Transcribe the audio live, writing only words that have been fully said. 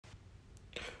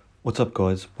What's up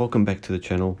guys, welcome back to the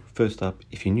channel. First up,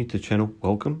 if you're new to the channel,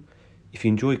 welcome. If you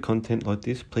enjoy content like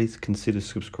this, please consider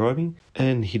subscribing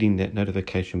and hitting that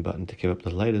notification button to keep up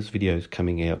the latest videos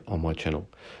coming out on my channel.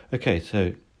 Okay,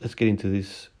 so let's get into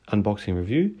this unboxing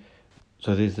review.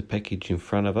 So there's the package in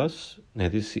front of us. Now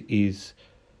this is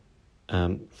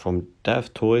from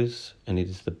Daftoys, and it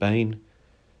is the Bane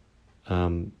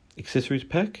accessories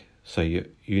pack. So you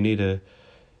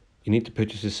need to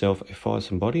purchase yourself a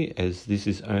Phicen body, as this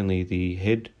is only the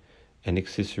head and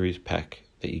accessories pack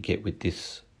that you get with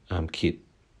this kit.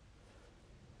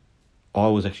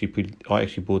 I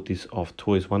actually bought this off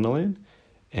Toys Wonderland,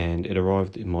 and it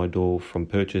arrived in my door from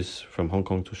Hong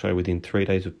Kong to Australia within 3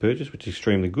 days of purchase, which is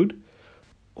extremely good.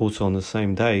 Also on the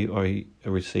same day, I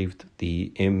received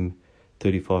the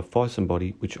M35 Phicen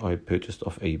body, which I purchased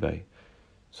off eBay.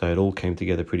 So it all came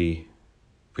together pretty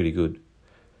good.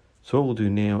 So what we'll do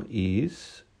now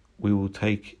is we will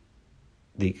take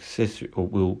the accessory, or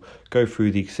we'll go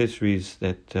through the accessories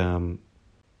that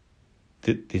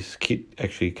this kit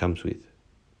actually comes with.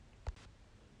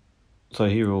 So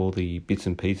here are all the bits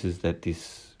and pieces that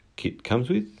this kit comes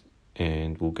with,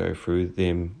 and we'll go through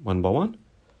them one by one.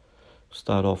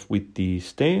 Start off with the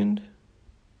stand.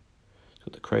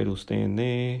 Got the cradle stand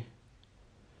there.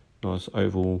 Nice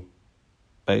oval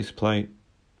base plate,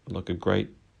 like a great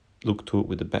look to it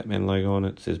with the Batman logo on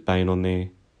it. It says Bane on there.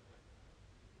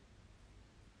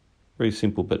 Very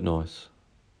simple but nice.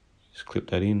 Just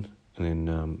clip that in, and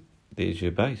then there's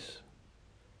your base.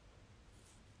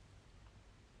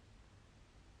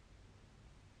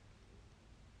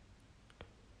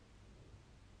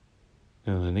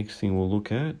 Now the next thing we'll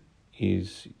look at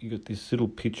is you got this little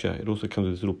picture. It also comes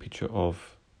with this little picture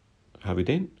of Harvey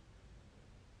Dent.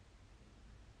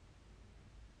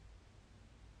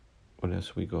 What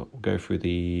else we got? We'll go through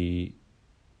the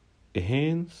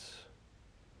hands.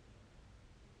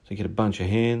 So you get a bunch of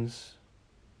hands,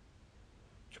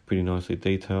 which are pretty nicely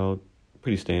detailed,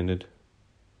 pretty standard.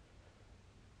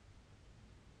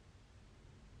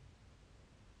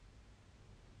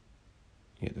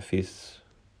 You get the fists.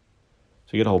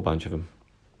 So you get a whole bunch of them.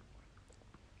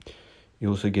 You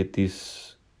also get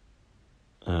this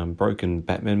broken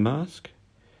Batman mask,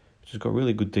 which has got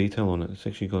really good detail on it. It's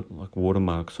actually got like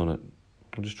watermarks on it.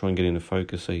 I'll just try and get into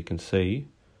focus so you can see.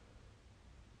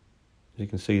 As you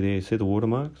can see there, see the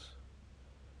watermarks?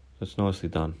 That's nicely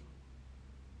done.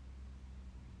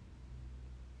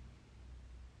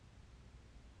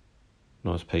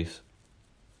 Nice piece.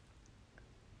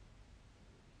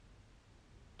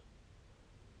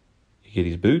 You get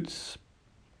his boots.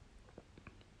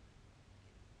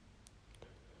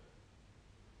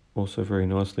 Also very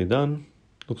nicely done.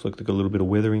 Looks like they've got a little bit of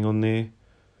weathering on there.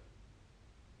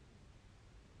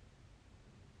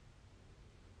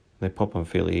 They pop on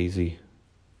fairly easy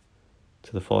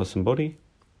to the Phicen body.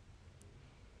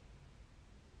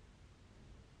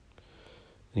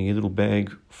 And you get a little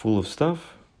bag full of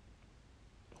stuff.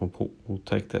 We'll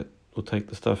take the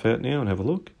stuff out now and have a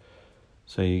look.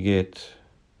 So you get,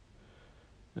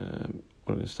 what are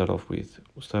we going to start off with?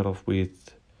 We'll start off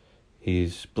with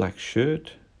his black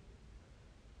shirt.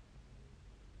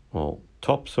 Well,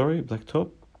 top, sorry, black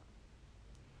top.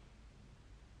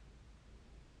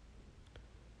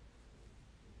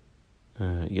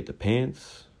 You get the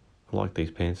pants. I like these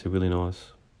pants, they're really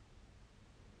nice.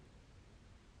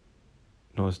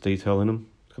 Nice detail in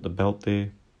them. It's got the belt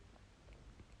there.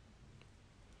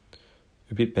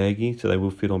 A bit baggy, so they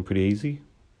will fit on pretty easy.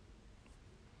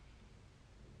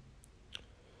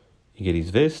 You get his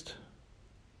vest.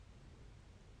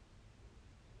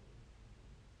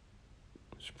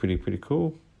 It's pretty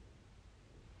cool.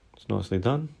 It's nicely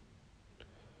done.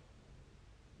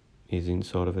 Here's the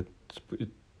inside of it.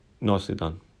 It's nicely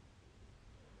done.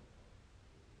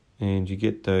 And you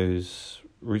get those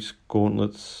wrist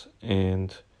gauntlets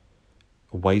and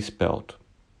a waist belt.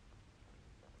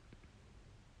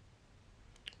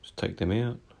 Just take them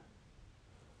out.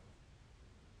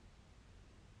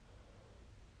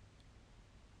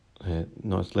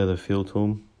 Nice leather feel to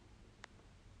them.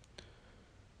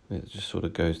 It just sort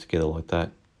of goes together like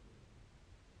that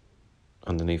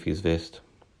underneath his vest.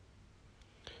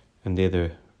 And they're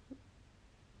the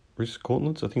wrist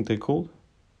gauntlets, I think they're called.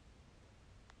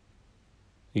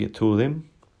 You get 2 of them.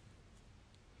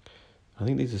 I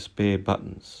think these are spare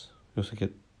buttons. You also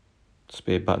get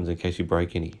spare buttons in case you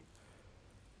break any.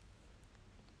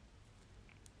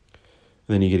 And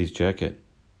then you get his jacket,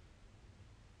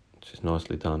 which is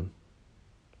nicely done.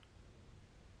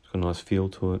 It's got a nice feel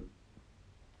to it.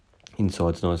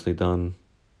 Inside's nicely done.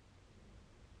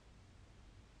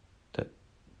 That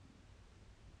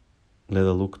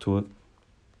leather look to it.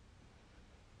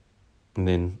 And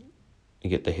then you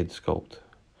get the head sculpt,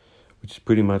 which is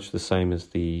pretty much the same as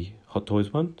the Hot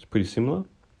Toys one. It's pretty similar.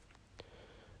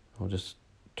 I'll just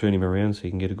turn him around so you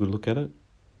can get a good look at it.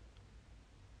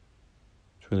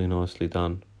 It's really nicely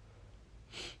done.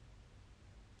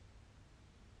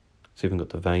 It's even got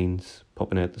the veins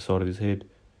popping out the side of his head.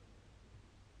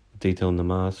 Detail in the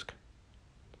mask.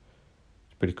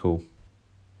 It's pretty cool.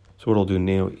 So what I'll do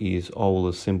now is I will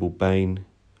assemble Bane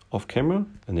off camera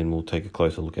and then we'll take a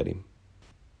closer look at him.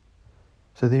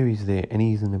 So there he's there, and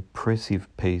he's an impressive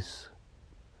piece.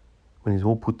 When he's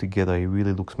all put together, he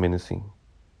really looks menacing.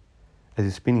 As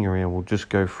he's spinning around, we'll just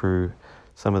go through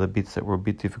some of the bits that were a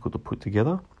bit difficult to put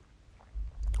together.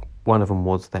 One of them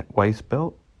was that waist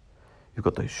belt. You've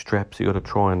got those straps, you've got to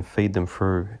try and feed them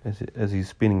through. As he's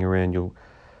spinning around, you'll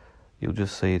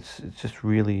just see it's just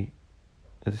really,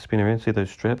 as you spin around, see those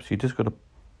straps? You just got to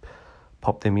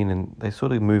pop them in and they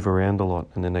sort of move around a lot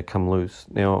and then they come loose.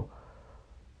 Now,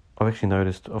 I've actually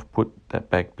noticed I've put that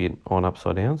back bit on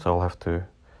upside down, so I'll have to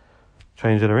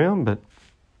change it around, but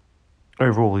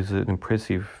overall he's an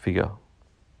impressive figure.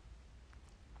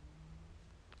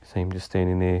 See him just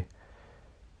standing there.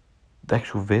 The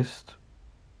actual vest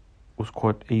was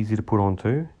quite easy to put on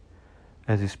too.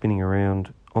 As he's spinning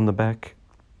around on the back,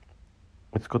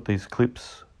 it's got these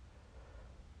clips.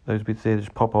 Those bits there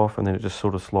just pop off and then it just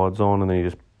sort of slides on and then you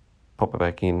just pop it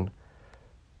back in.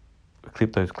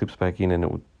 Clip those clips back in and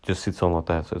it just sits on like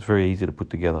that, so it's very easy to put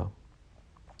together.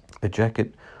 The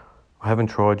jacket, I haven't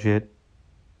tried yet.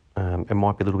 It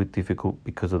might be a little bit difficult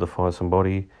because of the Phicen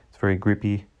body. It's very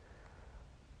grippy,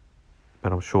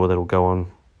 but I'm sure that'll go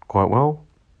on quite well.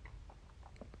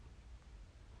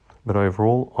 But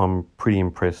overall, I'm pretty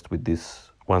impressed with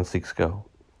this 1/6 scale.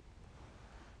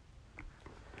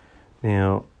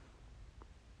 Now,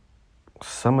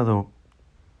 some of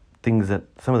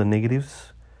the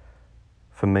negatives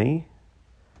for me,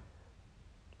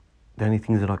 the only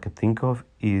things that I can think of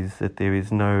is that there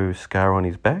is no scar on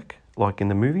his back, like in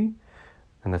the movie.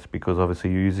 And that's because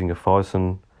obviously you're using a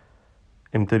Phicen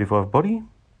M35 body.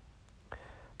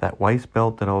 That waist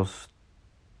belt that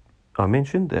I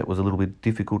mentioned, that was a little bit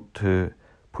difficult to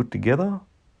put together.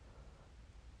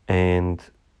 And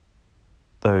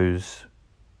those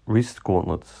wrist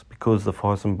gauntlets, because the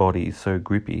Phicen body is so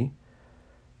grippy,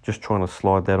 just trying to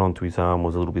slide that onto his arm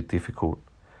was a little bit difficult.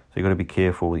 So you've got to be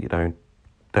careful that you don't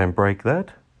break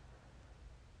that.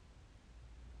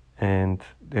 And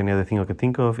the only other thing I can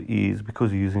think of is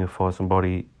because you're using a Phicen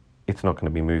body, it's not going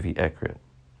to be movie accurate.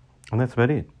 And that's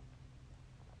about it.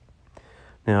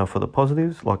 Now for the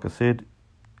positives, like I said,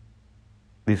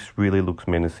 this really looks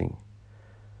menacing.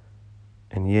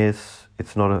 And yes,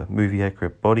 it's not a movie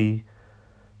accurate body,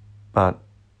 but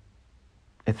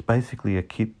it's basically a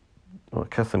kit, or a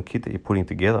custom kit that you're putting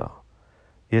together.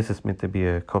 Yes, it's meant to be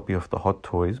a copy of the Hot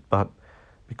Toys, but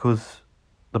because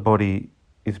the body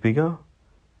is bigger,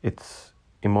 it's,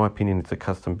 in my opinion, it's a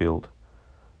custom build.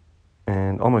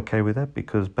 And I'm okay with that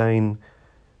because Bane,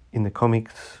 in the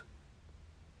comics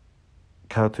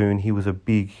cartoon, he was a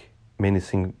big,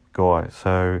 menacing guy.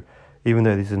 So even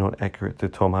though this is not accurate to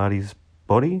Tom Hardy's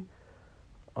body,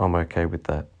 I'm okay with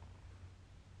that.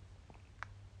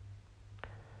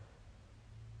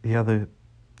 The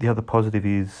other positive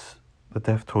is the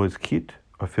Daftoys kit,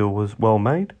 I feel, was well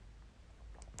made.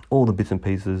 All the bits and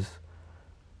pieces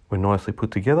were nicely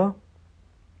put together.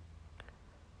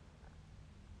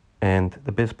 And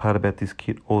the best part about this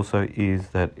kit also is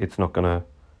that it's not going to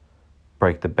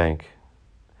break the bank.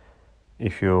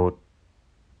 If you're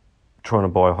trying to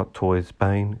buy a Hot Toys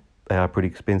Bane, they are pretty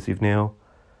expensive now,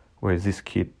 whereas this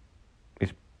kit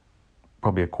is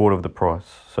probably a quarter of the price.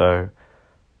 So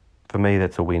for me,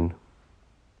 that's a win.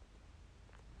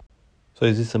 So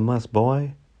is this a must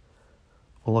buy?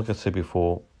 Well, like I said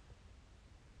before,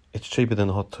 it's cheaper than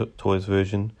the Hot Toys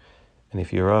version. And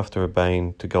if you're after a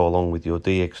Bane to go along with your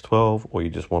DX12, or you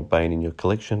just want Bane in your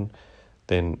collection,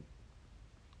 then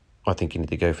I think you need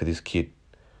to go for this kit.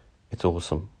 It's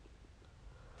awesome.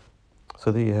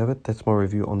 So there you have it. That's my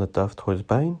review on the Daftoys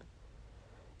Bane.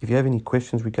 If you have any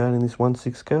questions regarding this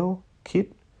 1/6 scale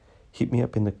kit, hit me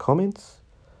up in the comments.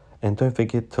 And don't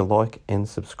forget to like and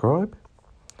subscribe.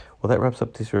 Well, that wraps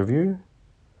up this review.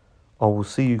 I will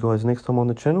see you guys next time on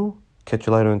the channel. Catch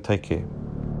you later and take care.